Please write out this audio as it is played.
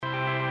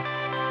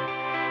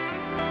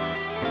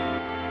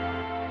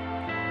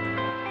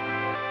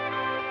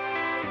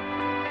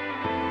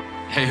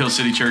Hey, Hill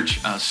City Church,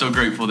 so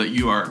grateful that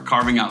you are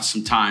carving out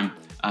some time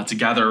to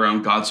gather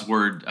around God's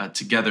word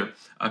together.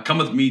 Come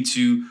with me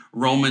to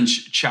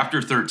Romans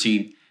chapter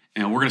 13,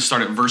 and we're going to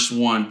start at verse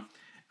 1.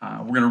 We're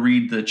going to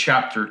read the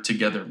chapter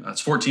together.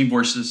 It's 14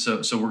 verses,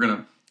 so we're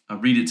going to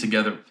read it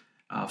together.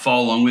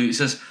 Follow along with me. It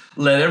says,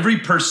 "Let every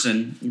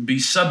person be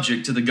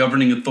subject to the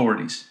governing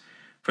authorities,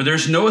 for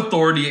there's no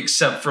authority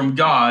except from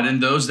God,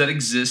 and those that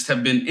exist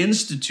have been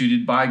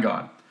instituted by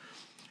God.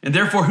 And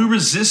therefore, who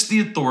resist the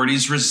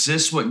authorities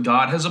resist what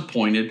God has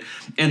appointed,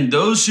 and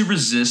those who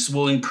resist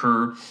will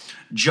incur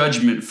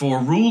judgment. For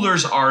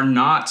rulers are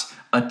not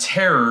a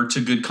terror to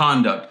good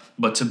conduct,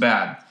 but to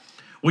bad.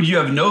 Would you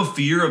have no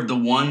fear of the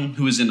one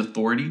who is in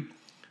authority?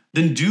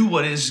 Then do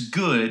what is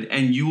good,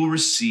 and you will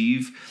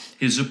receive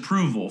his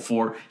approval,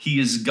 for he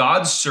is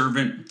God's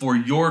servant for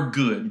your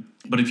good.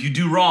 But if you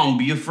do wrong,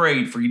 be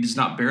afraid, for he does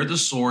not bear the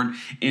sword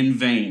in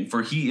vain.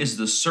 For he is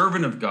the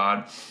servant of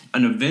God,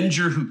 an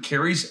avenger who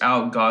carries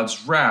out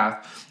God's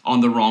wrath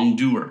on the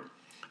wrongdoer.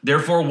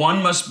 Therefore,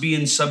 one must be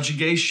in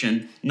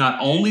subjugation, not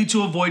only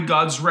to avoid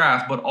God's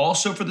wrath, but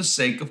also for the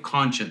sake of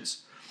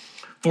conscience.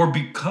 For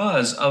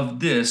because of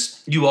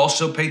this, you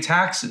also pay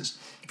taxes.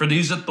 For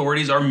these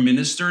authorities are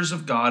ministers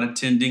of God,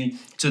 attending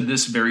to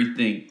this very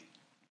thing.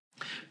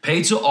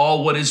 Pay to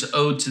all what is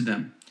owed to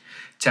them.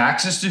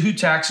 Taxes to whom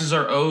taxes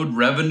are owed,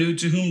 revenue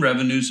to whom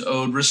revenue is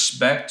owed,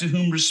 respect to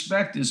whom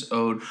respect is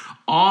owed,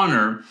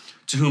 honor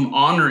to whom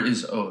honor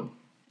is owed."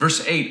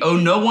 Verse 8, "Owe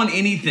no one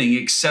anything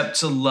except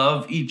to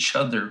love each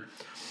other.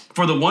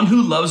 For the one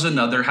who loves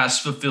another has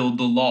fulfilled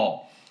the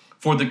law.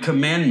 For the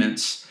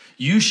commandments,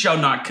 you shall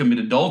not commit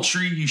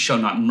adultery, you shall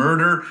not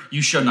murder,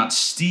 you shall not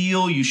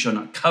steal, you shall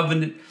not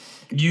covet,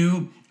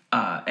 and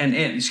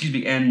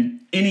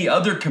any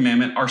other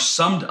commandment are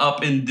summed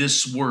up in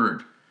this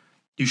word: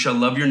 you shall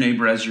love your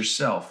neighbor as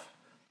yourself.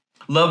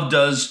 Love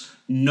does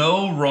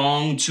no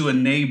wrong to a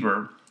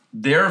neighbor.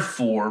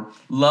 Therefore,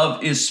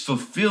 love is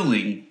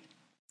fulfilling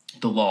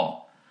the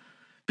law.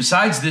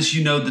 Besides this,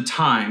 you know the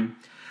time,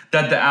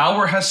 that the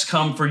hour has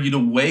come for you to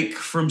wake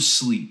from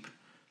sleep.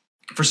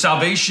 For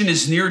salvation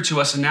is nearer to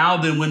us now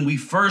than when we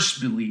first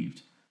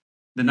believed.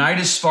 The night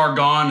is far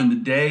gone and the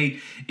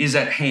day is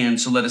at hand.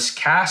 So let us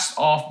cast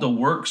off the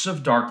works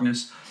of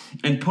darkness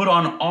and put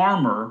on the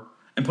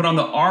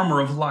armor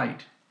of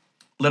light.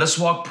 Let us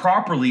walk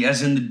properly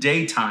as in the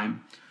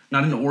daytime,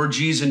 not in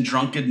orgies and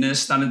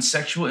drunkenness, not in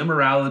sexual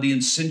immorality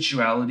and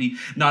sensuality,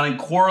 not in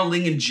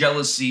quarreling and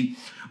jealousy,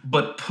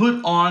 but put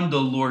on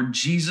the Lord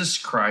Jesus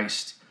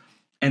Christ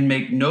and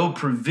make no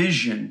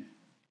provision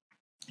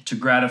to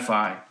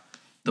gratify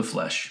the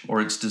flesh or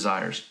its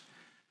desires."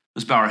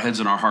 Let's bow our heads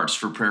and our hearts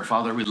for prayer.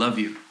 Father, we love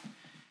you.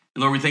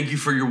 And Lord, we thank you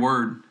for your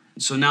word.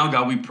 And so now,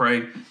 God, we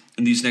pray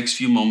in these next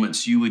few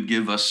moments, you would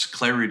give us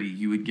clarity,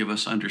 you would give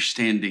us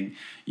understanding,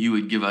 you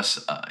would give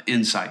us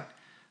insight.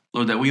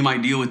 Lord, that we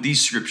might deal with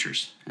these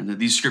scriptures and that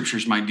these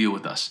scriptures might deal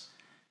with us.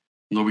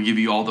 And Lord, we give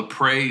you all the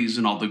praise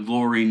and all the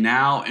glory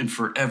now and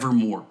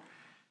forevermore.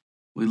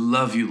 We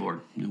love you, Lord,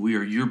 and we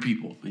are your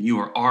people and you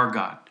are our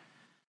God.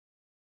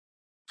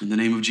 In the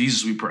name of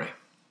Jesus, we pray.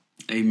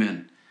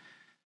 Amen.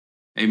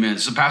 Amen.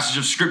 It's a passage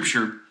of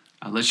scripture.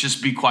 Let's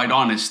just be quite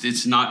honest.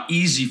 It's not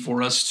easy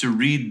for us to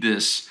read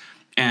this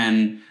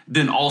and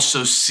then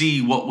also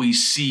see what we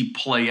see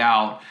play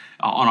out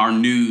on our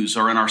news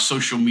or in our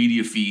social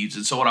media feeds.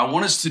 And so what I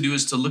want us to do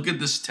is to look at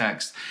this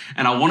text,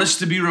 and I want us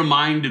to be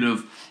reminded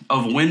of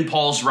when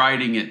Paul's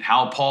writing it,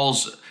 how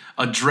Paul's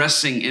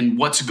addressing and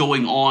what's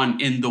going on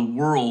in the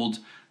world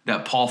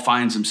that Paul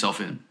finds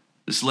himself in.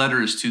 This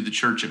letter is to the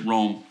church at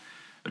Rome,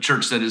 a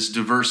church that is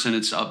diverse in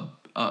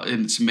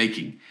its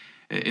making.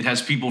 It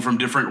has people from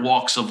different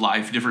walks of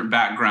life, different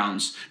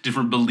backgrounds,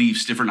 different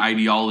beliefs, different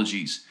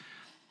ideologies.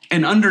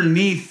 And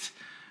underneath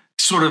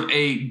sort of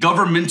a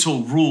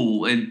governmental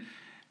rule, and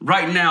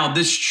right now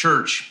this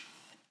church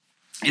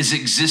is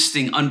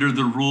existing under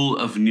the rule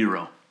of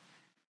Nero.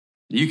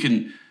 You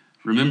can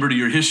remember to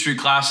your history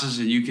classes,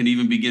 and you can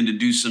even begin to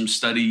do some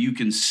study. You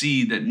can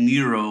see that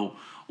Nero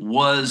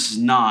was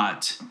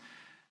not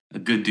a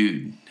good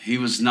dude. He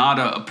was not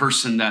a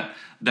person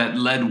that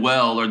led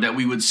well, or that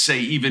we would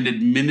say even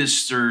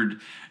administered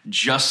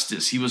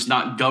justice. He was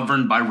not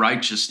governed by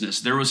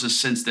righteousness. There was a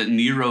sense that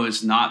Nero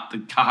is not the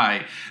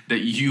guy that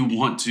you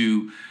want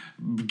to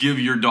give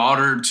your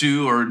daughter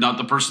to, or not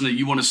the person that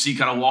you want to see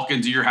kind of walk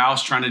into your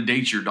house trying to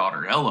date your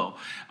daughter. Hello.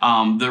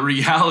 The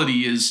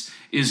reality is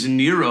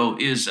Nero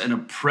is an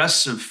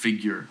oppressive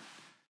figure.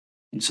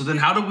 And so then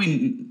how do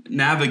we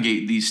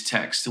navigate these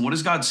texts? And what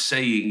is God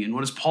saying? And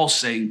what is Paul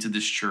saying to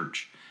this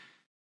church?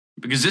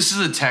 Because this is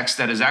a text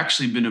that has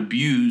actually been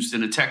abused,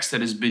 and a text that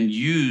has been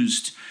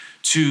used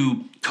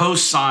to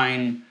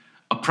co-sign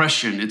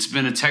oppression. It's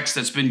been a text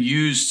that's been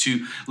used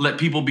to let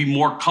people be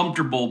more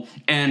comfortable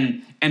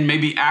and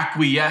maybe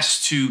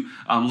acquiesce to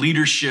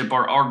leadership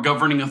or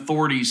governing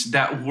authorities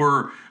that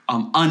were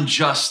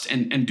unjust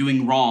and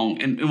doing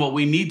wrong. And what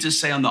we need to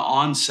say on the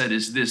onset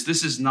is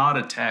this is not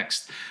a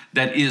text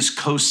that is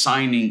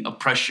co-signing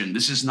oppression.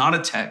 This is not a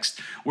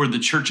text where the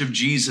Church of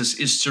Jesus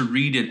is to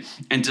read it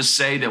and to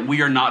say that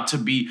we are not to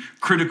be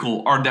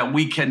critical or that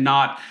we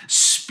cannot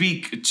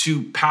speak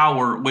to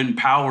power when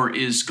power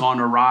is gone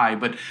awry.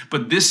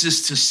 But this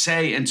is to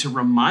say and to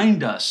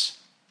remind us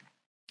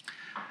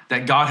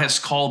that God has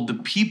called the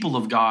people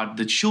of God,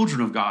 the children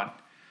of God,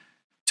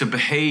 to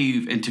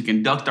behave and to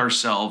conduct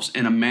ourselves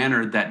in a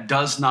manner that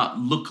does not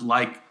look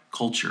like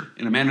culture,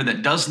 in a manner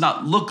that does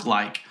not look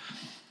like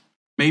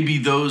maybe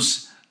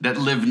those that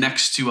live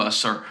next to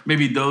us, or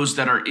maybe those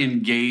that are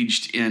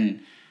engaged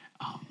in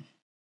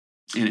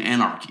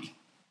anarchy.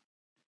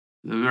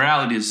 The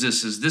reality is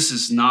this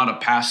is not a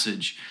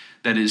passage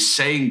that is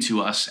saying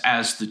to us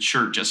as the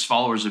church, as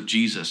followers of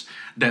Jesus,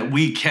 that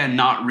we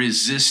cannot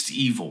resist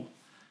evil.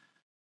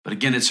 But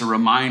again, it's a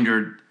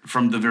reminder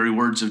from the very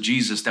words of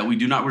Jesus that we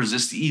do not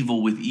resist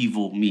evil with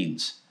evil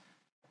means.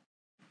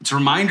 It's a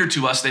reminder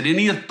to us that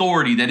any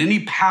authority, that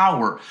any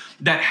power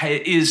that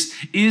is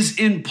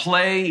in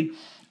play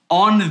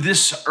on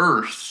this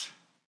earth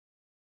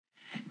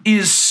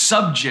is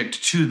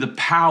subject to the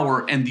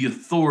power and the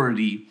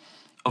authority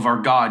of our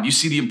God. You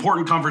see, the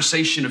important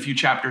conversation a few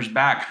chapters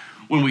back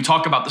when we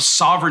talk about the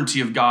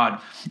sovereignty of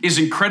God is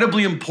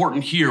incredibly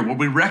important here, where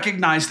we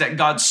recognize that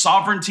God's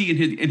sovereignty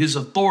and his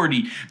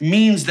authority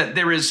means that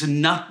there is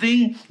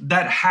nothing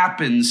that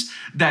happens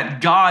that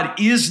God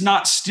is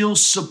not still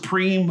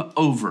supreme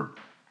over.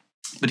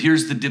 But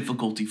here's the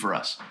difficulty for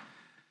us.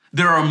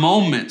 There are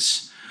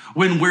moments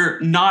when we're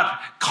not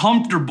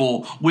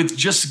comfortable with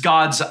just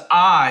God's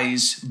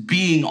eyes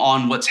being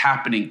on what's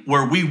happening,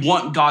 where we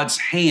want God's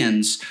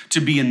hands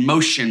to be in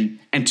motion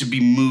and to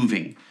be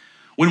moving.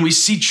 When we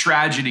see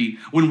tragedy,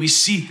 when we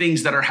see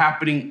things that are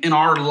happening in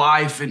our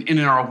life and in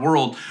our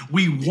world,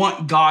 we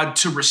want God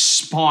to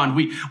respond.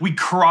 We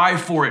cry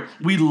for it.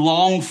 We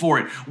long for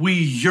it. We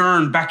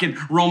yearn. Back in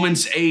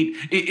Romans 8,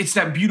 it's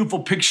that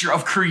beautiful picture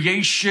of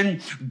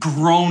creation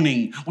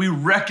groaning. We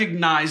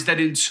recognize that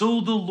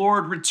until the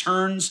Lord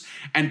returns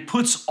and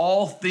puts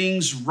all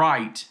things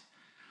right,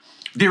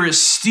 there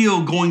is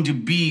still going to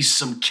be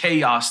some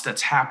chaos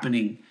that's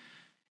happening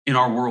in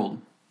our world.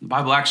 The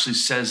Bible actually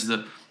says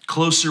the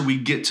closer we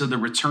get to the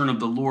return of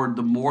the Lord,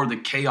 the more the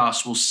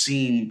chaos will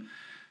seem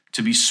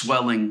to be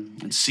swelling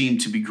and seem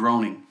to be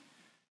groaning.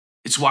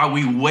 It's why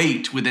we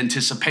wait with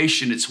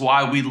anticipation. It's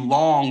why we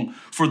long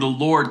for the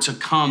Lord to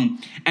come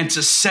and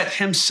to set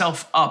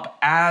himself up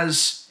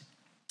as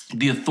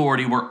the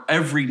authority where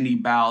every knee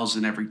bows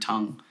and every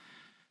tongue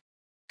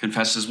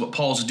confesses. What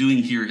Paul's doing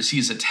here is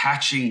he's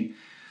attaching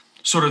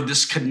sort of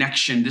this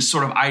connection, this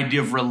sort of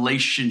idea of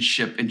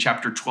relationship in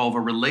chapter 12, a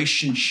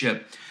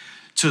relationship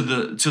to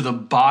the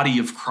body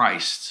of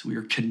Christ. We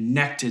are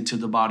connected to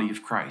the body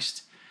of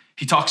Christ.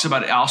 He talks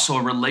about also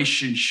a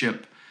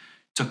relationship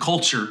to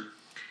culture.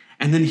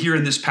 And then here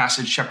in this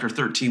passage, chapter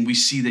 13, we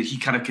see that he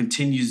kind of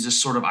continues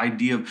this sort of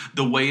idea of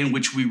the way in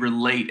which we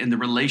relate and the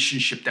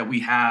relationship that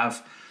we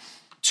have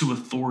to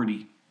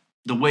authority.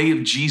 The way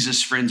of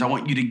Jesus, friends, I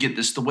want you to get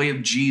this. The way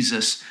of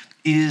Jesus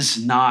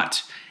is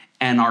not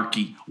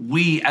anarchy.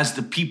 We, as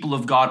the people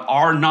of God,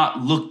 are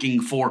not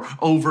looking for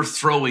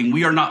overthrowing.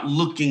 We are not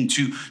looking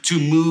to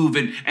move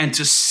and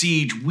to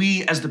siege.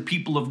 We, as the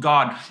people of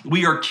God,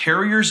 we are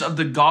carriers of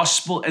the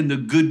gospel and the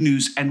good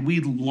news, and we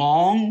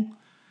long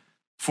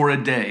for a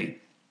day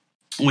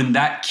when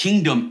that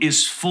kingdom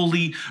is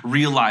fully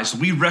realized.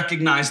 We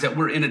recognize that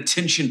we're in a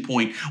tension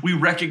point. We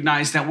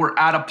recognize that we're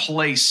at a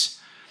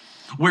place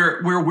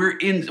where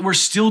we're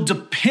still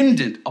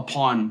dependent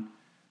upon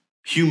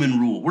human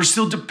rule. We're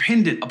still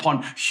dependent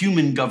upon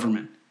human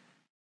government.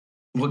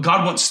 What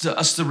God wants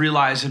us to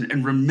realize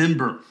and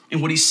remember,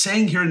 and what he's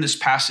saying here in this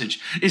passage,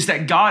 is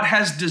that God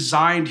has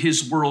designed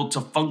his world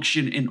to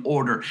function in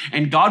order,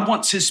 and God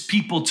wants his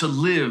people to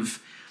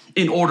live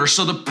in order.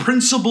 So the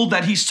principle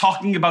that he's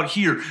talking about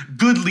here,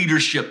 good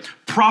leadership,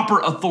 proper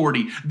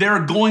authority,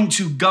 they're going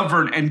to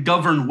govern and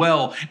govern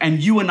well.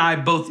 And you and I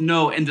both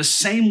know, in the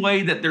same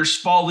way that there's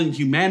fallen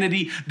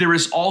humanity, there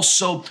is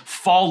also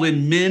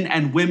fallen men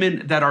and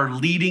women that are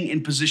leading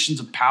in positions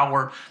of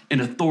power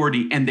and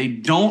authority, and they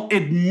don't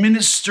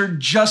administer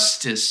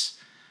justice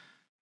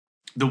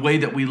the way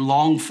that we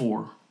long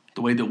for,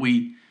 the way that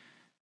we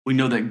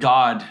know that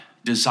God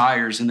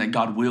desires and that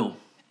God will.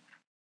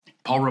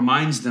 Paul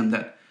reminds them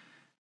that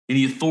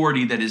any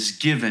authority that is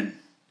given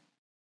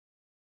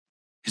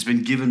has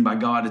been given by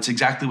God. It's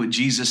exactly what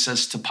Jesus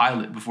says to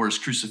Pilate before his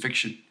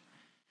crucifixion.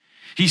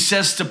 He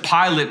says to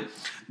Pilate,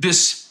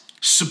 this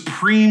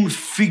supreme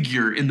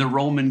figure in the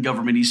Roman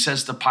government, he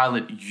says to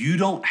Pilate, you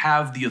don't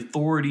have the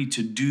authority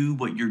to do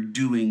what you're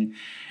doing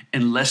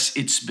unless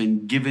it's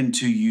been given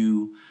to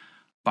you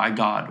by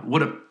God.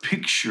 What a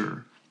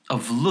picture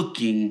of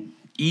looking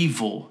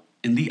evil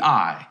in the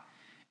eye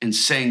and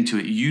saying to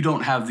it, you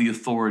don't have the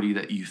authority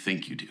that you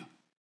think you do.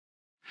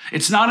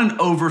 It's not an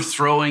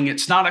overthrowing.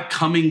 It's not a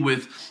coming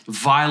with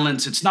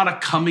violence. It's not a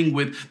coming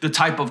with the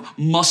type of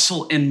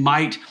muscle and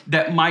might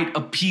that might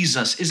appease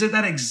us. Isn't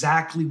that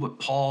exactly what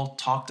Paul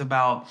talked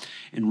about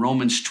in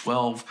Romans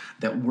 12?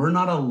 That we're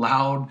not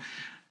allowed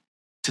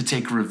to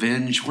take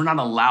revenge. We're not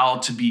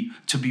allowed to be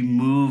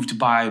moved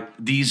by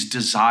these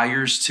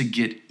desires to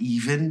get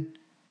even.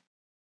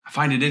 I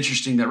find it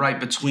interesting that right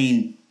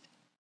between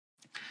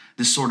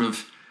this sort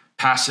of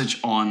passage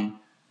on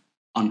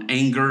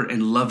anger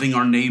and loving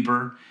our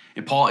neighbor,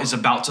 and Paul is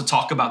about to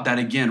talk about that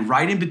again.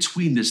 Right in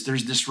between this,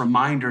 there's this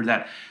reminder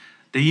that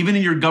even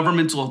in your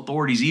governmental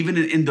authorities, even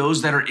in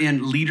those that are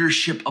in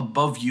leadership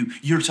above you,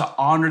 you're to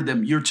honor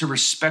them, you're to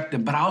respect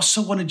them. But I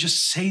also want to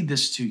just say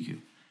this to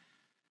you.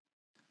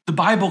 The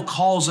Bible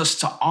calls us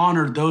to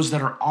honor those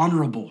that are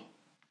honorable.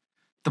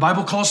 The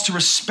Bible calls to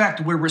respect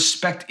where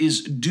respect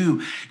is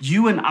due.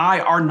 You and I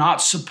are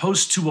not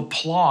supposed to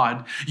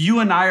applaud. You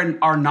and I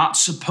are not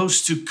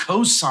supposed to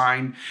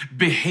co-sign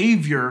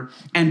behavior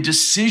and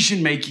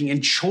decision-making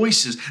and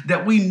choices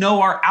that we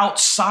know are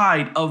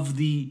outside of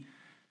the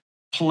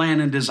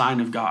plan and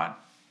design of God.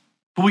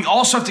 But we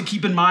also have to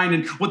keep in mind,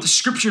 and what the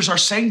scriptures are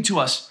saying to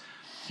us,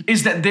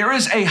 is that there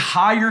is a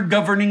higher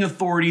governing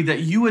authority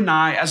that you and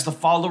I, as the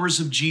followers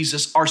of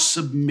Jesus, are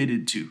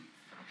submitted to.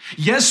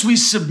 Yes, we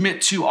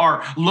submit to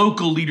our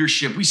local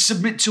leadership. We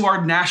submit to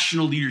our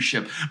national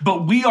leadership,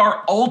 but we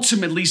are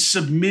ultimately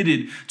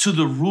submitted to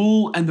the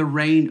rule and the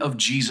reign of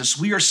Jesus.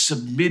 We are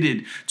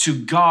submitted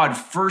to God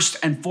first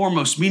and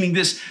foremost, meaning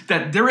this,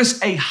 that there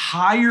is a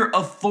higher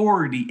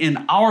authority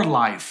in our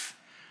life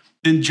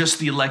than just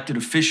the elected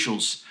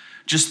officials,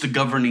 just the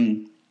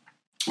governing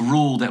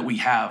rule that we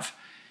have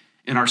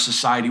in our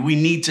society. We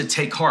need to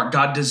take heart.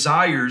 God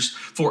desires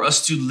for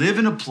us to live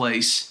in a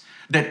place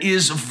that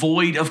is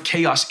void of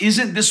chaos.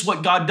 Isn't this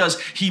what God does?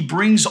 He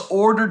brings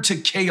order to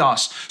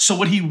chaos. So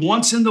what he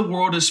wants in the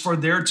world is for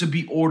there to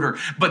be order,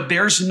 but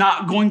there's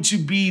not going to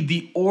be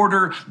the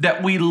order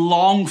that we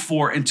long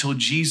for until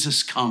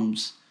Jesus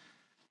comes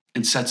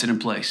and sets it in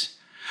place.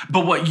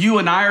 But what you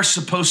and I are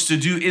supposed to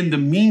do in the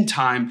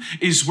meantime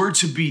is we're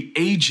to be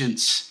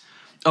agents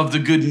of the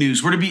good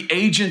news. We're to be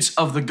agents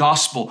of the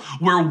gospel,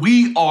 where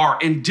we are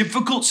in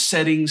difficult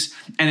settings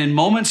and in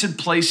moments and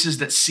places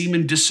that seem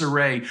in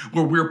disarray,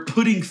 where we're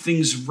putting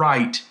things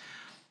right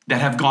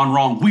that have gone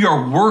wrong. We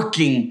are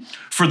working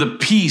for the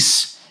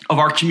peace of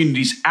our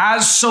communities.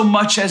 As so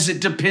much as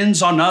it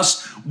depends on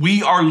us,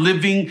 we are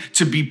living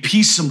to be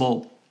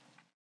peaceable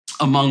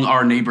among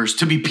our neighbors,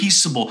 to be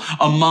peaceable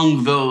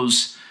among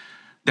those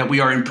that we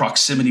are in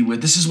proximity with.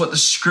 This is what the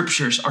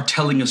scriptures are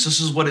telling us. This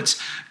is what it's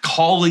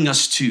calling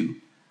us to.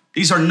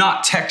 These are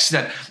not texts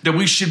that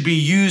we should be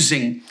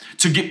using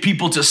to get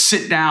people to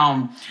sit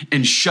down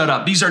and shut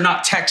up. These are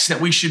not texts that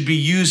we should be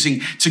using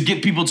to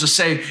get people to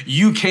say,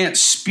 you can't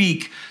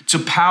speak to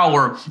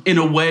power in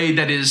a way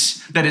that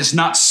is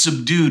not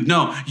subdued.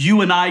 No,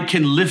 you and I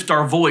can lift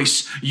our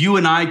voice. You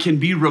and I can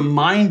be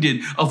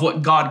reminded of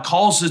what God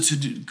calls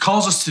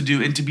us to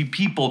do, and to be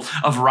people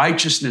of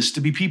righteousness,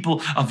 to be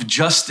people of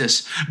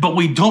justice. But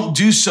we don't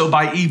do so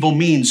by evil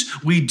means.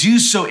 We do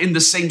so in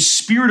the same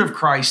spirit of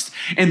Christ,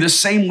 in the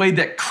same way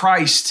that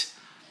Christ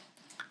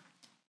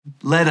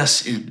led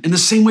us in the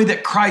same way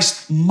that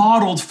Christ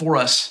modeled for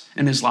us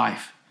in his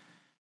life.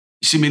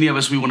 You see, many of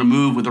us, we want to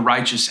move with a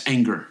righteous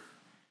anger.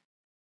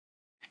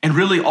 And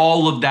really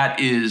all of that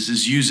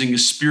is using a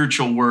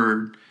spiritual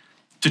word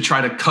to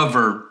try to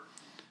cover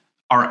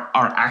our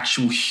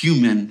actual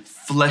human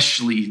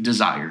fleshly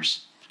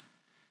desires.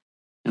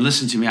 And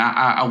listen to me,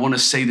 I want to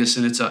say this,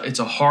 and it's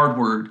a hard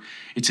word.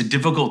 It's a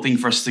difficult thing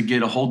for us to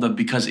get a hold of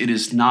because it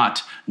is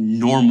not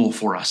normal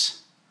for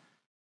us.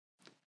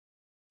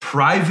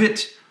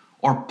 Private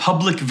or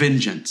public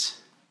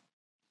vengeance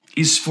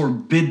is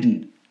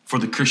forbidden for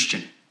the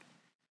Christian.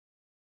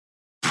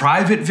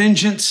 Private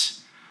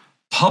vengeance,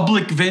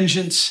 public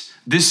vengeance,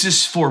 this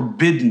is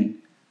forbidden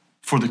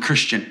for the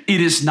Christian. It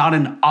is not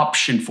an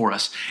option for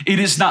us. It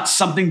is not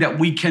something that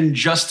we can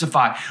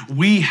justify.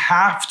 We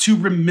have to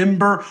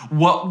remember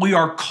what we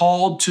are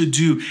called to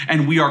do,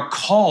 and we are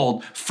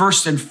called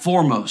first and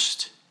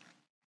foremost.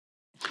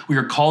 We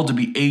are called to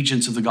be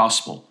agents of the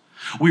gospel.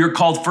 We are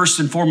called first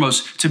and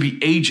foremost to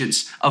be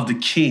agents of the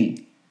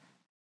King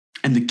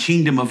and the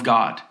kingdom of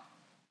God.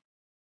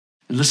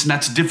 And listen,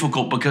 that's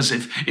difficult because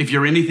if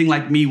you're anything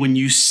like me, when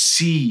you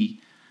see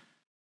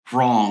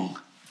wrong,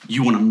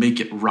 you want to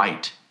make it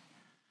right.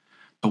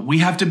 But we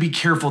have to be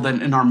careful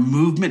that in our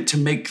movement to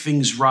make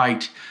things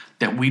right,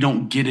 that we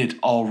don't get it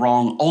all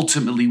wrong.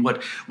 Ultimately,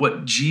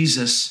 what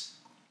Jesus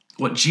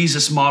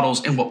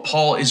models and what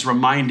Paul is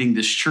reminding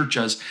this church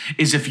of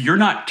is if you're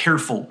not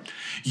careful,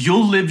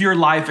 you'll live your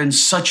life in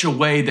such a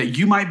way that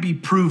you might be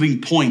proving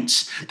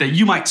points, that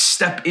you might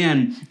step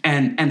in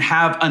and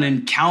have an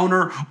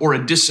encounter or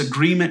a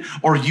disagreement,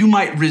 or you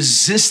might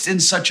resist in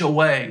such a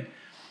way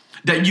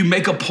that you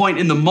make a point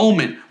in the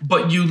moment,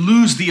 but you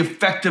lose the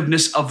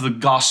effectiveness of the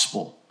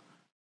gospel.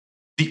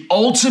 The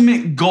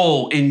ultimate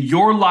goal in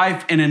your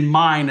life and in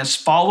mine as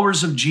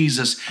followers of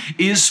Jesus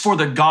is for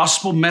the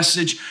gospel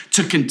message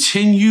to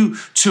continue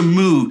to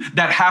move.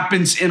 That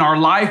happens in our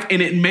life,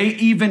 and it may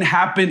even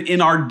happen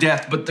in our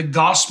death, but the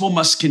gospel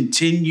must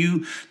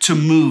continue to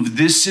move.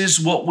 This is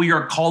what we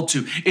are called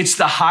to. It's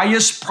the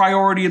highest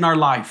priority in our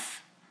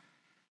life.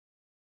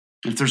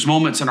 If there's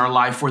moments in our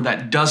life where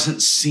that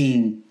doesn't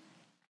seem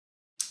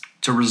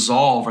to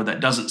resolve, or that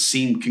doesn't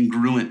seem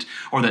congruent,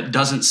 or that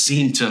doesn't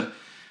seem to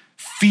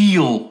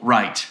feel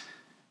right,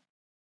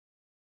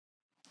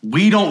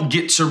 we don't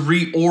get to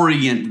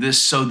reorient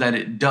this so that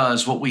it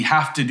does. What we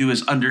have to do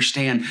is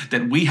understand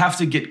that we have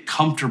to get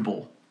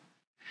comfortable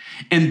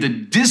in the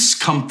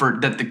discomfort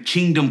that the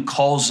kingdom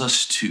calls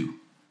us to.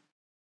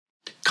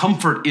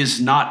 Comfort is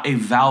not a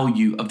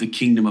value of the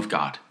kingdom of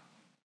God.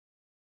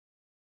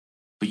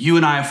 But you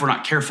and I, if we're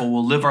not careful,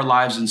 will live our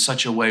lives in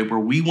such a way where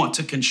we want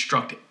to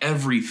construct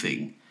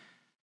everything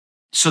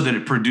so that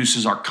it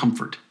produces our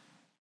comfort.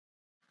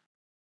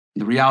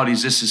 The reality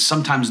is this is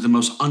sometimes the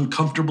most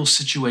uncomfortable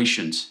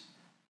situations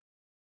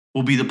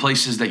will be the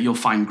places that you'll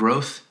find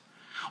growth,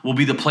 will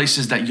be the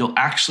places that you'll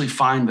actually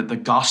find that the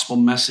gospel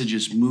message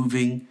is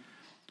moving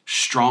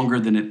stronger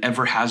than it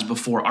ever has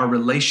before. Our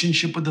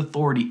relationship with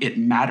authority, it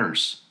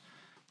matters.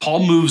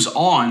 Paul moves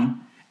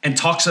on and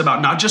talks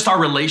about not just our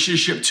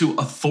relationship to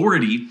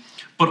authority,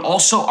 but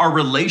also our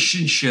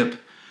relationship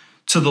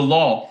to the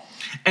law.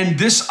 And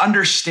this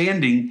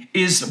understanding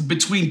is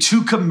between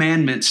two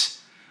commandments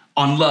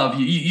on love.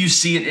 You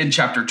see it in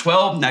chapter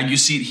 12. Now you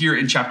see it here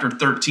in chapter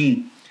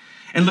 13.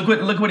 And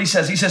look what he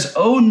says. He says,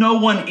 owe no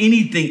one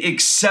anything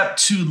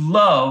except to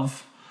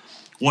love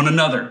one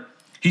another.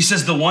 He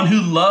says, the one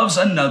who loves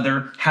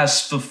another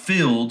has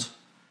fulfilled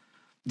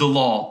the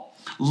law.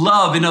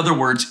 Love, in other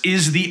words,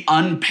 is the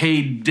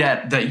unpaid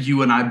debt that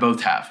you and I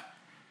both have.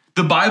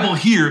 The Bible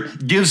here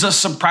gives us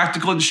some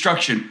practical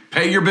instruction.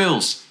 Pay your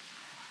bills.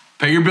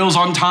 Pay your bills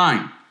on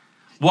time.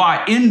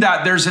 Why? In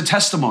that there's a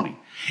testimony.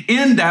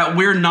 In that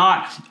we're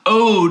not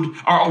owed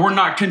or we're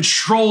not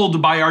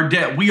controlled by our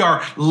debt. We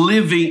are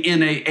living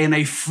in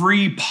a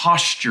free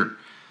posture.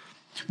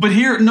 But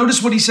here,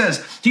 notice what he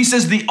says. He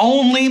says the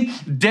only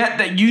debt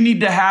that you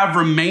need to have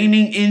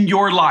remaining in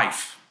your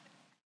life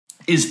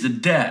is the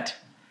debt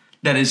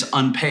that is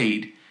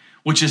unpaid,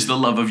 which is the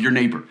love of your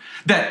neighbor.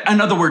 That,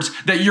 in other words,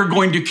 that you're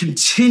going to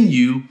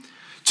continue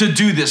to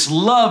do this.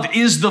 Love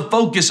is the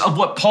focus of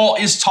what Paul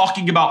is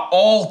talking about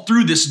all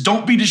through this.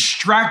 Don't be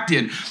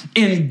distracted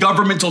in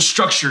governmental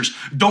structures.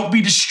 Don't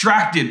be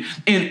distracted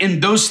in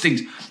those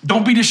things.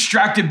 Don't be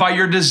distracted by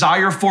your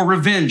desire for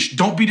revenge.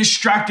 Don't be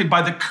distracted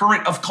by the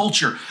current of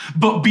culture,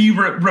 but be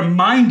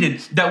reminded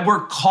that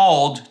we're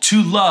called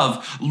to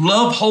love.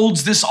 Love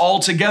holds this all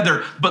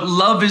together, but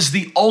love is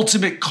the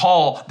ultimate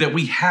call that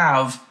we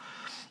have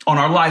on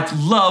our life.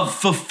 Love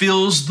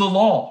fulfills the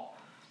law.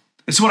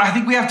 And so what I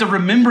think we have to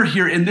remember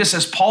here in this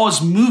as Paul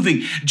is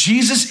moving,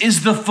 Jesus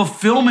is the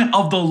fulfillment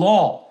of the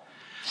law.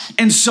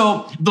 And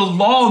so the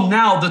law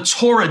now, the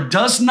Torah,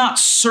 does not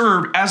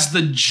serve as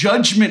the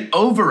judgment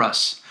over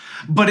us,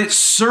 but it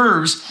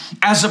serves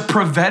as a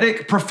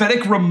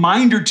prophetic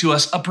reminder to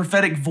us, a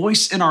prophetic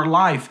voice in our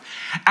life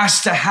as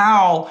to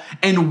how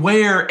and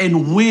where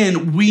and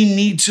when we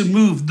need to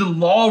move. The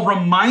law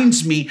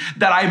reminds me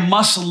that I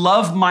must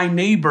love my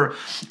neighbor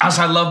as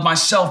I love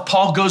myself.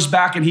 Paul goes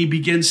back and he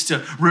begins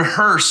to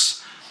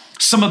rehearse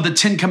some of the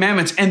 10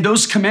 commandments, and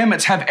those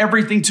commandments have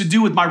everything to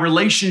do with my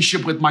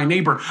relationship with my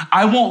neighbor.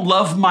 I won't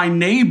love my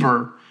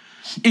neighbor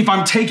if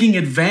I'm taking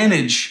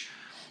advantage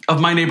of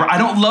my neighbor. I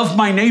don't love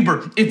my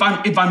neighbor if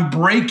I'm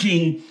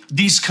breaking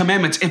these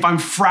commandments. If I'm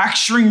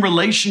fracturing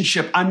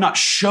relationship, I'm not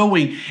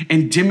showing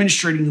and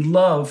demonstrating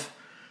love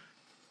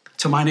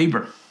to my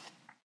neighbor.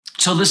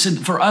 So listen,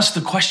 for us,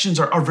 the questions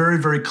are very,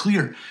 very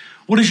clear.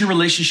 What does your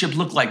relationship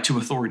look like to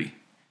authority?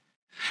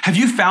 Have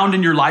you found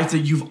in your life that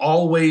you've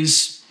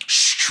always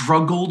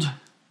struggled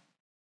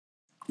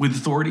with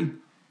authority?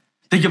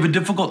 That you have a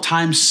difficult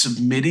time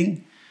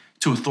submitting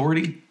to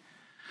authority?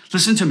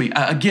 Listen to me.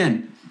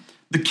 Again,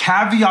 the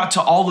caveat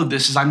to all of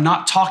this is I'm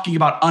not talking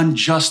about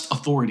unjust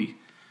authority.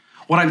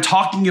 What I'm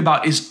talking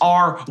about is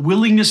our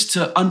willingness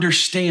to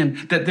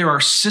understand that there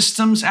are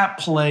systems at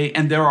play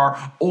and there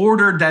are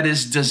order that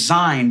is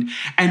designed,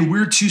 and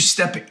we're to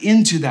step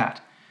into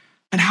that.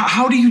 And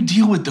how do you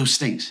deal with those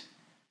things?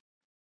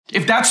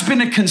 If that's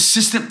been a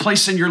consistent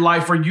place in your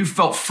life where you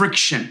felt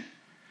friction,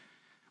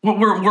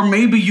 where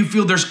maybe you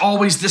feel there's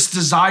always this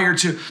desire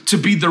to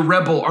be the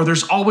rebel, or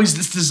there's always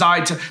this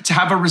desire to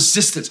have a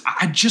resistance,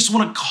 I just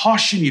want to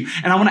caution you,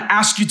 and I want to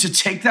ask you to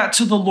take that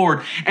to the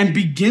Lord and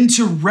begin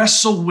to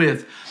wrestle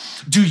with,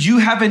 do you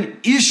have an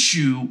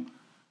issue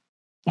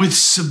with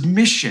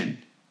submission?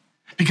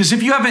 Because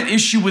if you have an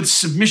issue with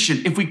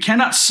submission, if we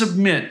cannot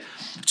submit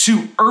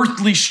to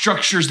earthly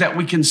structures that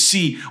we can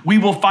see, we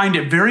will find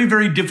it very,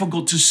 very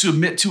difficult to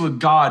submit to a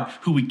God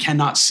who we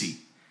cannot see.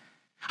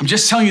 I'm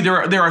just telling you,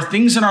 there are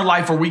things in our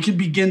life where we can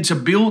begin to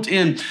build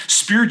in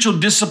spiritual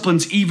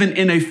disciplines, even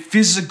in a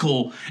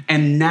physical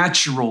and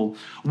natural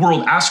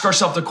world. Ask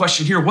ourselves the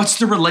question here, what's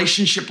the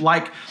relationship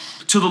like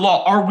to the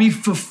law? Are we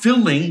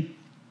fulfilling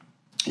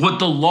what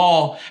the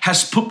law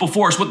has put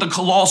before us, what the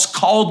law's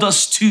called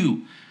us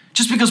to?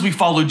 Just because we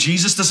follow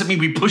Jesus doesn't mean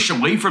we push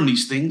away from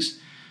these things.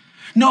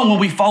 No, when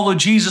we follow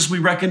Jesus, we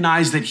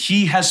recognize that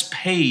he has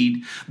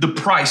paid the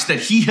price,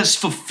 that he has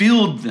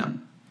fulfilled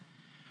them.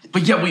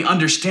 But yet we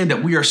understand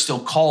that we are still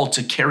called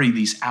to carry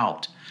these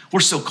out. We're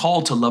still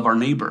called to love our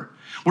neighbor.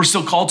 We're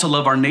still called to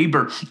love our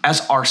neighbor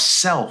as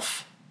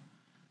ourself.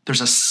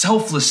 There's a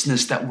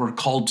selflessness that we're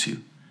called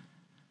to.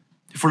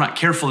 If we're not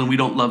careful and we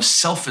don't love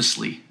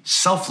selflessly,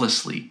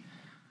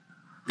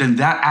 then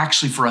that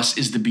actually for us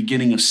is the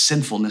beginning of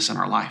sinfulness in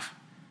our life.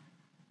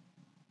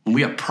 When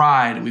we have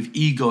pride and we have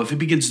ego, if it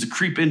begins to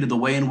creep into the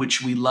way in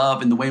which we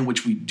love and the way in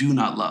which we do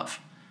not love,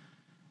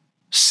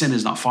 sin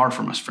is not far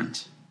from us,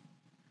 friends.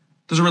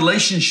 There's a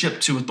relationship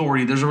to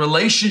authority. There's a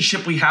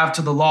relationship we have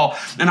to the law.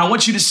 And I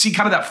want you to see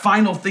kind of that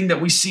final thing that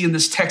we see in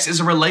this text is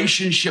a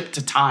relationship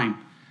to time.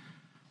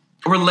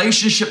 A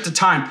relationship to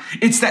time.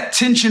 It's that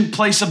tension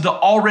place of the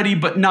already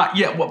but not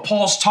yet. What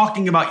Paul's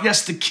talking about.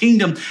 Yes, the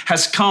kingdom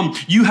has come.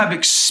 You have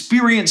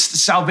experienced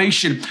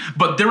salvation,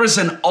 but there is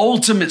an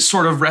ultimate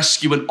sort of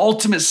rescue, an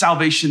ultimate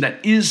salvation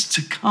that is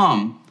to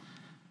come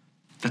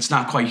that's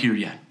not quite here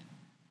yet.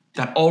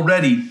 That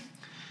already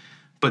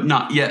but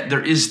not yet.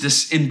 There is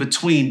this in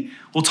between.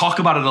 We'll talk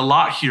about it a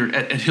lot here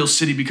at Hill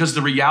City because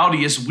the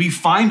reality is we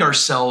find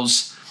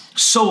ourselves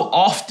so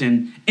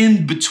often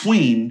in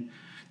between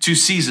two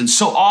seasons.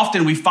 So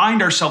often we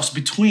find ourselves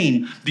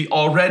between the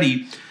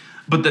already,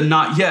 but the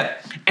not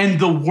yet. And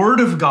the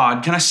word of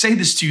God, can I say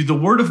this to you? The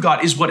word of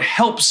God is what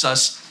helps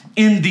us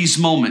in these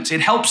moments.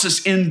 It helps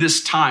us in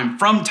this time,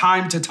 from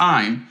time to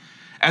time,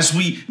 as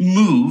we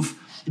move.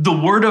 The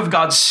word of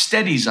God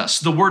steadies us.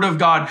 The word of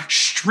God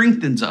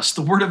strengthens us.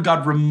 The word of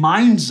God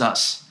reminds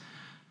us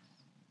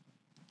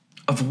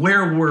of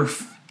where we're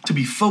to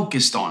be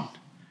focused on.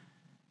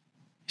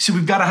 See,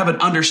 we've got to have an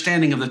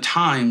understanding of the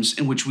times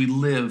in which we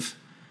live.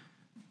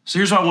 So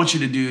here's what I want you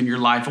to do in your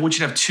life. I want you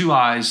to have two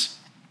eyes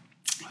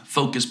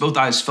focused, both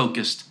eyes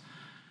focused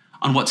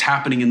on what's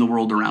happening in the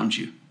world around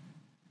you.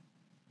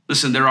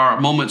 Listen, there are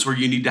moments where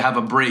you need to have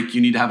a break.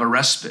 You need to have a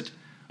respite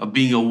of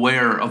being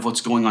aware of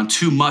what's going on.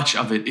 Too much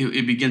of it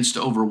begins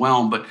to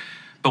overwhelm, but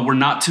we're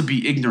not to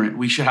be ignorant.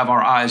 We should have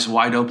our eyes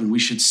wide open. We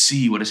should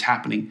see what is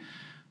happening.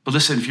 But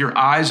listen, if your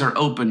eyes are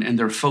open and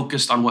they're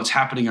focused on what's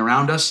happening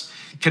around us,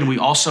 can we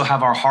also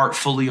have our heart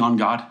fully on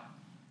God?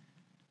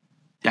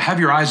 Yeah, have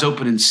your eyes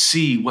open and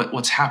see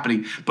what's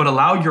happening, but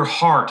allow your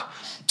heart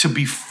to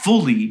be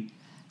fully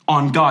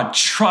on God.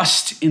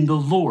 Trust in the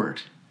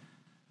Lord.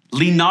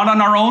 Lean not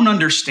on our own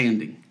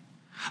understanding.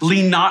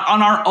 Lean not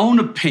on our own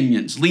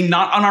opinions. Lean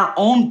not on our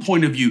own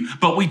point of view,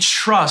 but we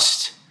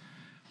trust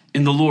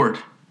in the Lord.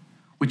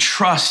 We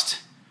trust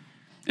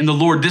in the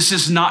Lord. This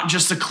is not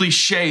just a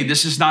cliche.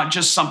 This is not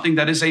just something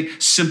that is a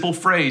simple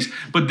phrase,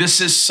 but this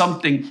is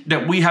something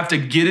that we have to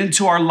get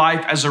into our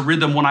life as a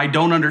rhythm. When I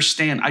don't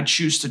understand, I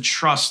choose to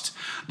trust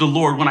the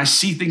Lord. When I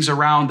see things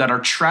around that are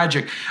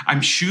tragic,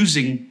 I'm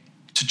choosing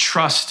to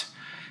trust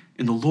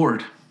in the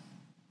Lord.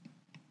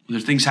 When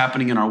there's things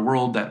happening in our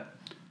world that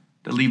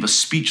leave us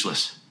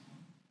speechless,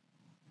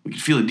 we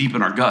can feel it deep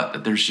in our gut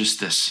that there's just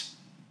this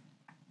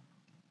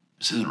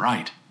isn't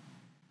right.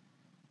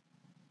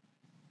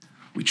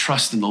 We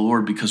trust in the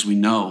Lord because we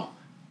know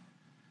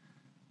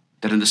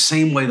that in the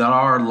same way that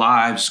our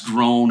lives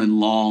groan and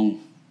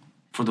long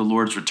for the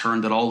Lord's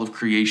return, that all of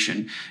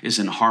creation is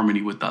in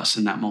harmony with us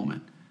in that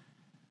moment.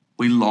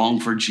 We long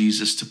for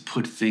Jesus to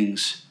put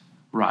things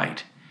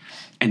right.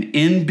 And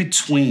in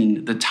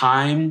between the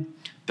time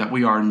that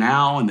we are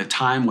now and the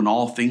time when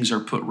all things are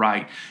put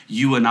right,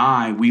 you and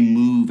I, we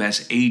move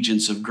as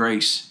agents of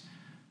grace,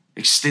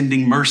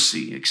 extending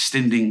mercy,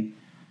 extending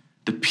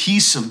the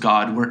peace of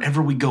God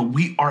wherever we go.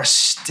 We are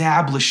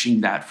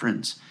establishing that,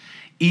 friends,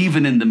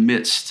 even in the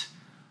midst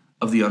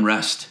of the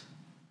unrest.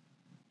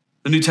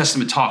 The New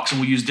Testament talks,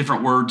 and we use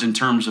different words in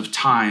terms of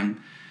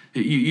time.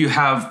 You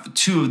have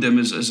two of them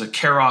as a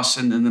kairos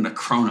and then a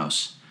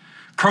chronos.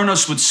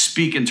 Chronos would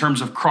speak in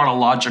terms of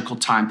chronological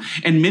time.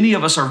 And many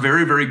of us are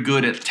very, very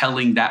good at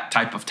telling that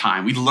type of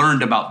time. We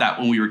learned about that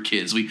when we were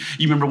kids. You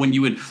remember when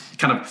you would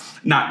kind of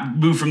not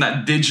move from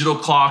that digital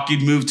clock,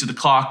 you'd move to the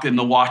clock and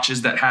the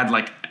watches that had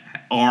like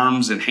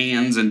arms and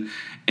hands and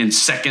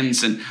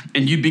seconds, and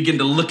you'd begin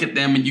to look at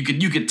them and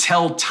you could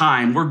tell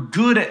time. We're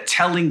good at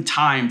telling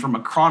time from a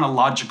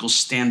chronological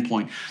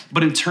standpoint.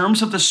 But in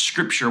terms of the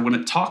scripture, when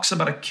it talks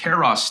about a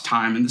kairos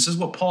time, and this is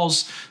what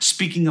Paul's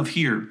speaking of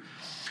here,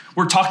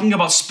 we're talking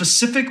about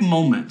specific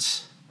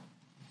moments,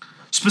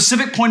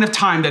 specific point of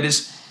time that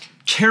is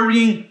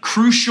carrying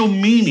crucial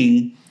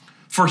meaning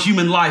for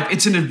human life.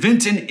 It's an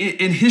event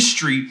in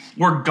history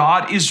where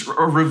God is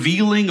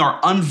revealing or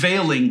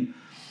unveiling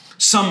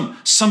some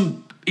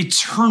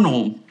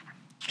eternal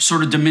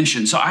sort of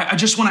dimension. So I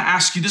just want to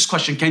ask you this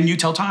question. Can you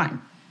tell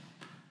time?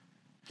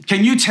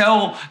 Can you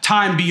tell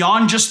time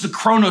beyond just the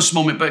chronos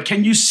moment, but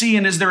can you see,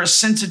 and is there a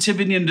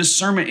sensitivity and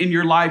discernment in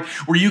your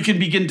life where you can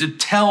begin to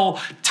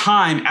tell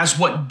time as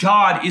what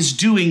God is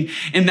doing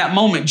in that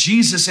moment?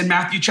 Jesus in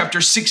Matthew chapter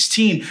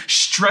 16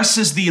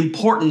 stresses the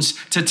importance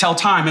to tell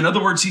time. In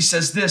other words, he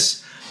says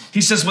this.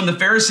 He says, when the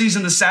Pharisees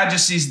and the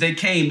Sadducees, they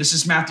came, this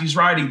is Matthew's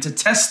writing, to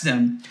test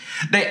them,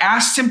 they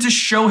asked him to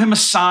show him a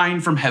sign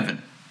from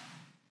heaven.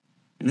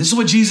 And this is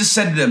what Jesus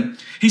said to them.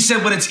 He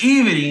said, when it's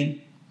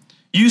evening,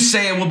 you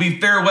say it will be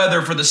fair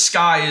weather, for the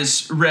sky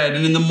is red.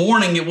 And in the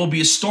morning, it will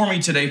be a stormy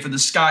today, for the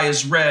sky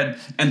is red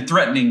and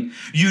threatening.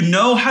 You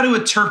know how to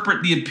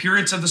interpret the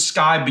appearance of the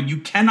sky, but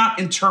you cannot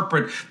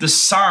interpret the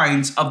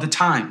signs of the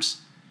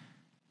times.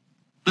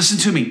 Listen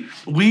to me.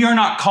 We are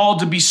not called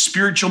to be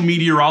spiritual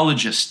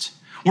meteorologists,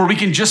 where we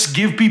can just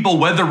give people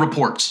weather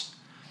reports.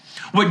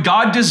 What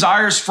God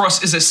desires for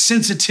us is a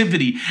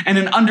sensitivity and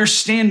an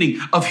understanding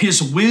of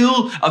his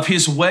will, of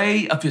his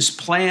way, of his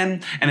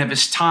plan, and of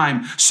his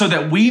time, so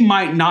that we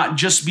might not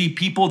just be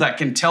people that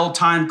can tell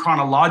time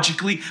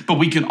chronologically, but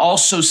we can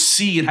also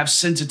see and have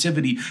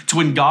sensitivity to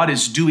when God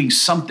is doing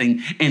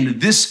something in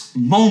this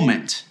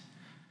moment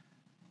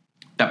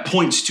that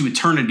points to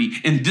eternity,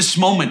 in this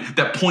moment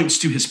that points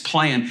to his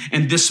plan,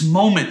 in this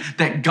moment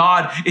that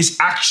God is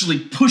actually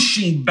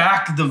pushing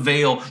back the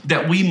veil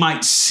that we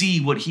might see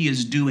what he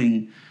is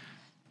doing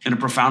in a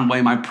profound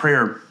way. My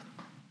prayer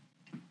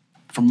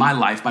for my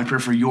life, my prayer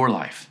for your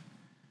life,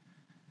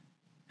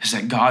 is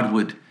that God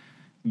would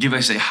give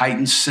us a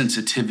heightened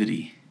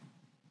sensitivity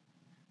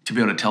to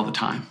be able to tell the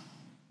time.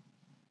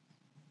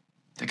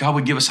 That God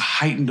would give us a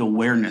heightened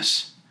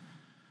awareness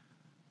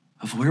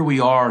of where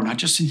we are, not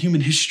just in human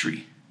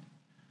history,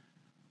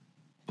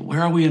 but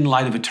where are we in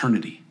light of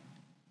eternity?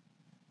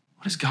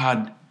 What is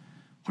God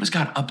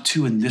up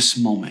to in this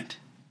moment?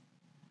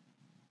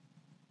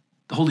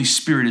 The Holy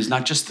Spirit is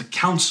not just the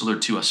counselor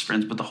to us,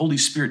 friends, but the Holy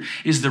Spirit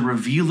is the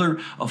revealer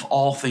of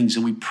all things.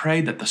 And we pray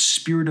that the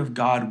Spirit of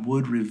God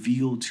would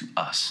reveal to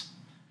us.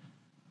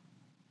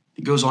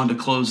 He goes on to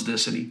close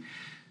this, and he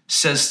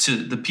says to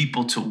the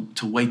people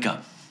to wake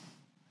up.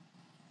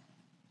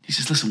 He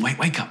says, listen,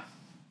 wake up.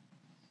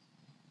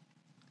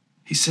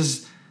 He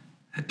says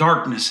that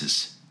darkness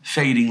is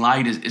fading,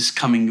 light is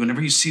coming.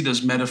 Whenever you see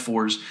those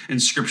metaphors in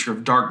scripture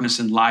of darkness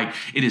and light,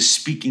 it is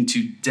speaking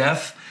to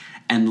death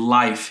and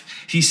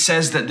life. He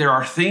says that there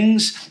are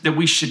things that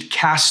we should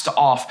cast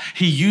off.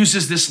 He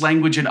uses this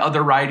language in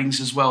other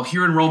writings as well.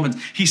 Here in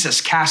Romans, he says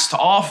cast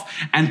off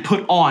and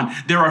put on.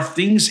 There are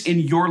things in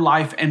your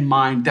life and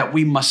mine that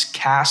we must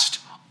cast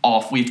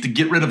off. We have to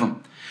get rid of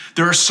them.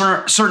 There are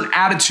certain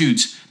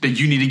attitudes that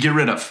you need to get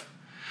rid of.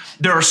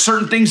 There are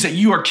certain things that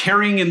you are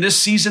carrying in this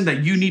season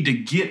that you need to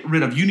get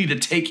rid of. You need to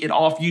take it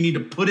off. You need to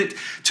put it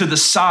to the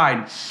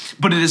side.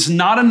 But it is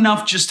not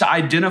enough just to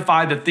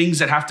identify the things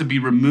that have to be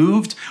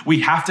removed.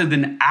 We have to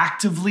then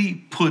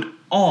actively put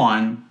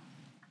on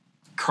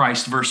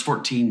Christ. Verse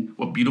 14,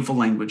 what beautiful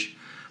language.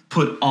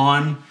 Put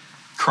on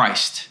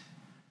Christ.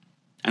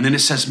 And then it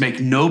says, make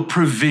no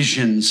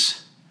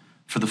provisions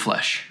for the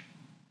flesh.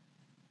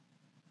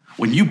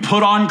 When you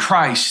put on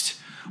Christ,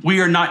 we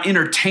are not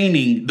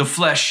entertaining the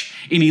flesh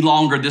any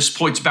longer. This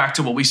points back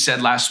to what we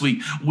said last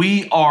week.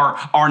 We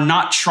are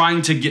not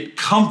trying to get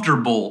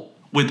comfortable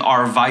with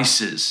our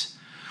vices.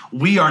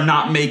 We are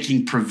not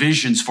making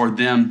provisions for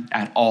them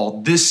at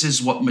all. This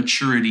is what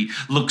maturity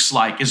looks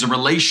like, is a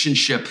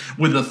relationship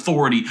with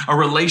authority, a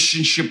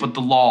relationship with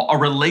the law, a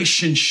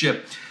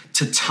relationship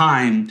to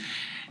time.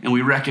 And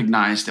we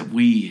recognize that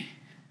we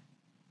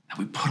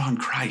put on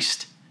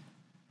Christ.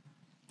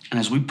 And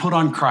as we put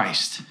on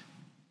Christ,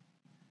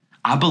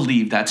 I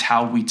believe that's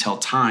how we tell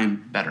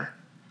time better.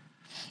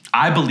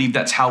 I believe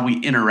that's how we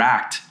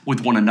interact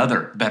with one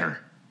another better.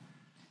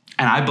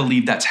 And I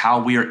believe that's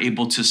how we are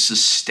able to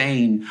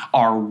sustain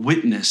our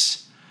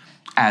witness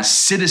as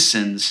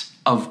citizens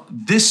of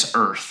this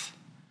earth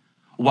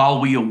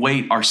while we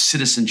await our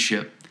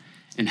citizenship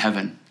in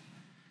heaven.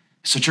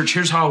 So church,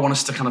 here's how I want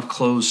us to kind of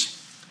close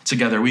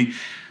together. We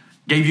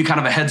gave you kind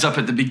of a heads up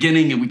at the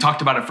beginning, and we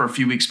talked about it for a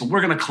few weeks, but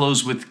we're going to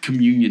close with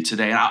communion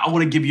today. And I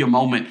want to give you a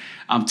moment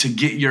to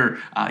get your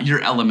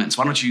elements.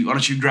 Why don't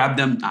you grab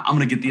them? I'm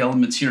going to get the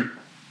elements here.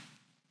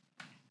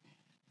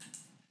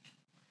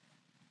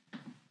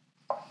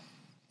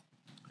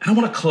 And I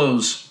want to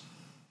close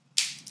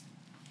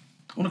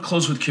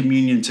with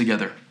communion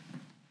together.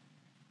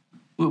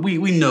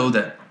 We know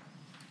that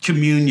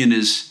communion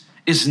is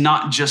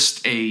not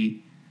just a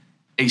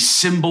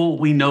symbol.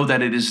 We know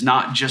that it is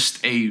not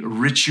just a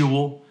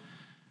ritual.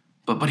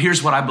 But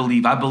here's what I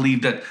believe. I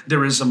believe that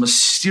there is a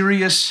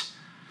mysterious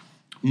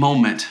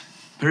moment,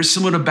 very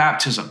similar to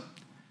baptism.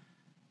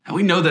 And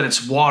we know that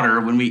it's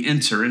water when we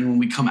enter and when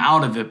we come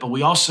out of it, but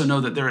we also know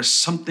that there is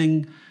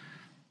something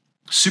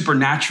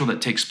supernatural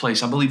that takes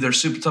place. I believe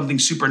there's something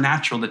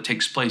supernatural that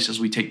takes place as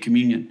we take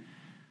communion.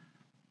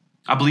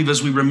 I believe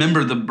as we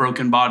remember the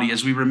broken body,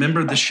 as we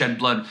remember the shed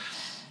blood,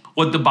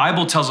 what the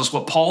Bible tells us,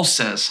 what Paul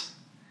says,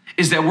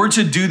 is that we're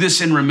to do this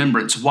in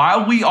remembrance.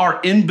 While we are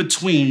in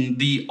between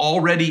the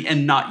already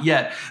and not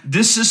yet,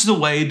 this is the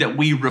way that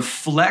we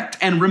reflect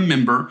and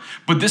remember,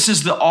 but this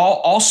is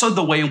also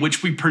the way in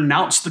which we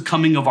pronounce the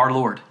coming of our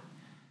Lord.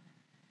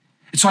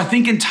 And so I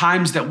think in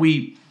times that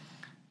we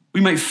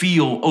might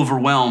feel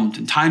overwhelmed,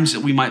 in times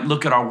that we might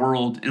look at our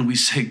world and we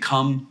say,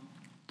 come,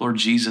 Lord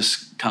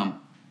Jesus,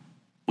 come.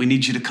 We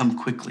need you to come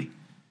quickly.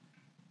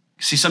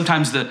 See,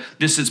 sometimes the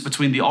distance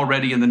between the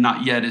already and the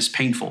not yet is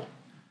painful.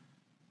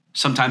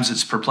 Sometimes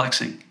it's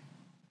perplexing.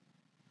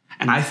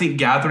 And I think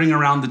gathering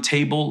around the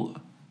table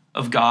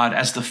of God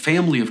as the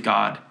family of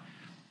God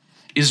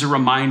is a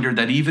reminder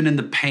that even in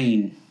the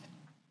pain,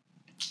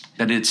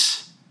 that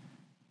it's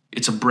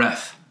a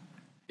breath.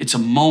 It's a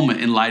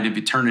moment in light of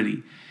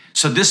eternity.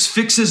 So this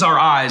fixes our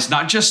eyes,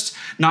 not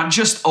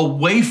just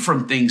away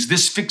from things.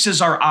 This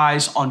fixes our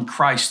eyes on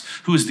Christ,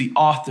 who is the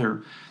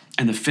author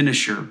and the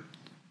finisher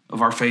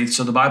of our faith.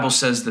 So the Bible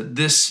says that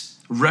this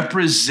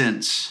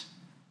represents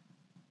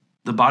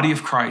the body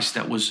of Christ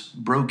that was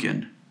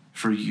broken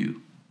for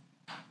you,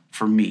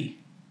 for me.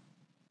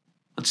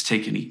 Let's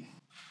take and eat.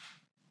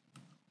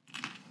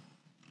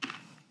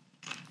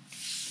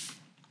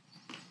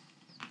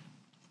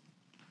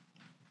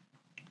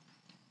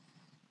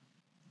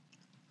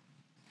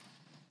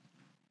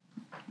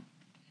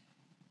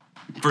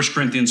 First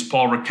Corinthians,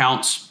 Paul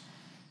recounts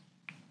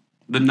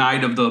the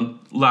night of the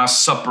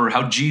Last Supper,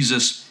 how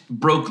Jesus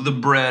broke the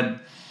bread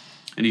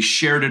and he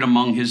shared it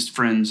among his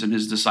friends and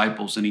his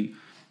disciples. And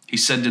he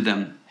said to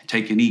them,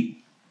 take and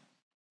eat.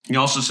 He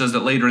also says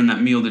that later in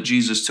that meal that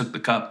Jesus took the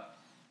cup.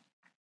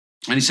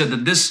 And he said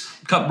that this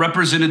cup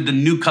represented the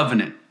new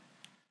covenant.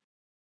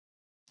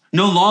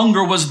 No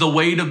longer was the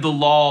weight of the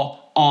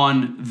law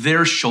on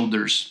their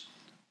shoulders,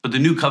 but the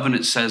new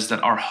covenant says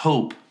that our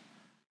hope,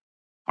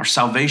 our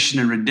salvation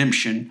and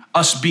redemption,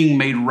 us being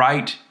made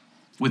right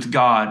with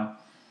God,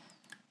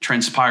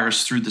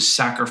 transpires through the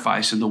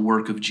sacrifice and the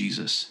work of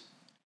Jesus.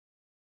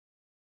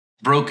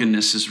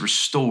 Brokenness is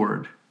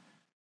restored.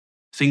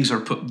 Things are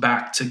put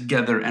back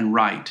together and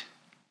right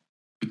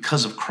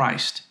because of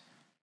Christ.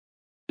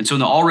 And so in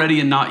the already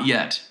and not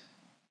yet,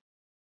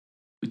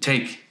 we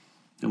take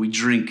and we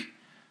drink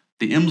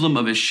the emblem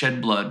of his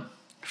shed blood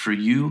for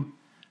you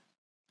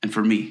and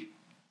for me.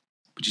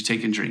 Would you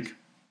take and drink?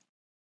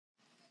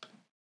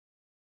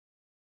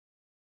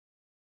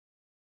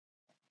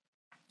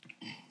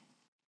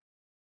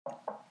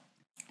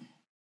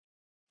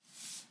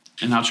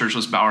 And now, church,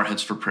 let's bow our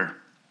heads for prayer.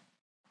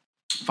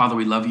 Father,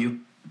 we love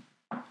you.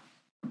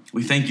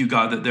 We thank you,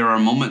 God, that there are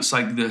moments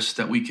like this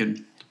that we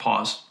can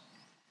pause.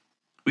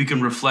 We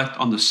can reflect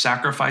on the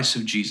sacrifice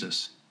of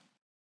Jesus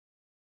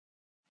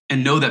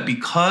and know that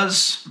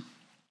because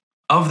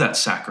of that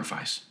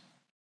sacrifice,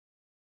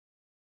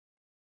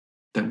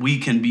 that we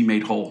can be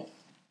made whole.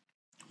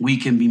 We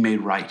can be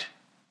made right.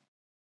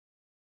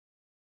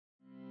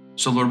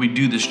 So, Lord, we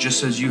do this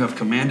just as you have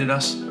commanded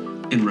us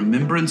in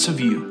remembrance of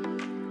you,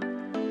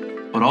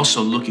 but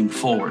also looking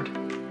forward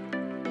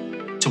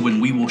to when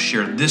we will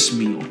share this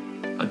meal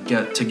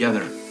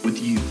together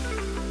with you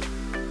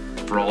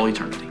for all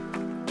eternity.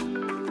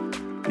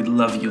 We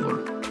love you,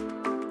 Lord.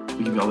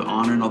 We give you all the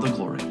honor and all the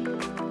glory.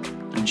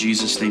 In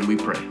Jesus' name we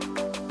pray.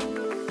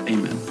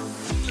 Amen.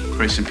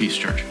 Grace and peace,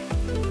 church.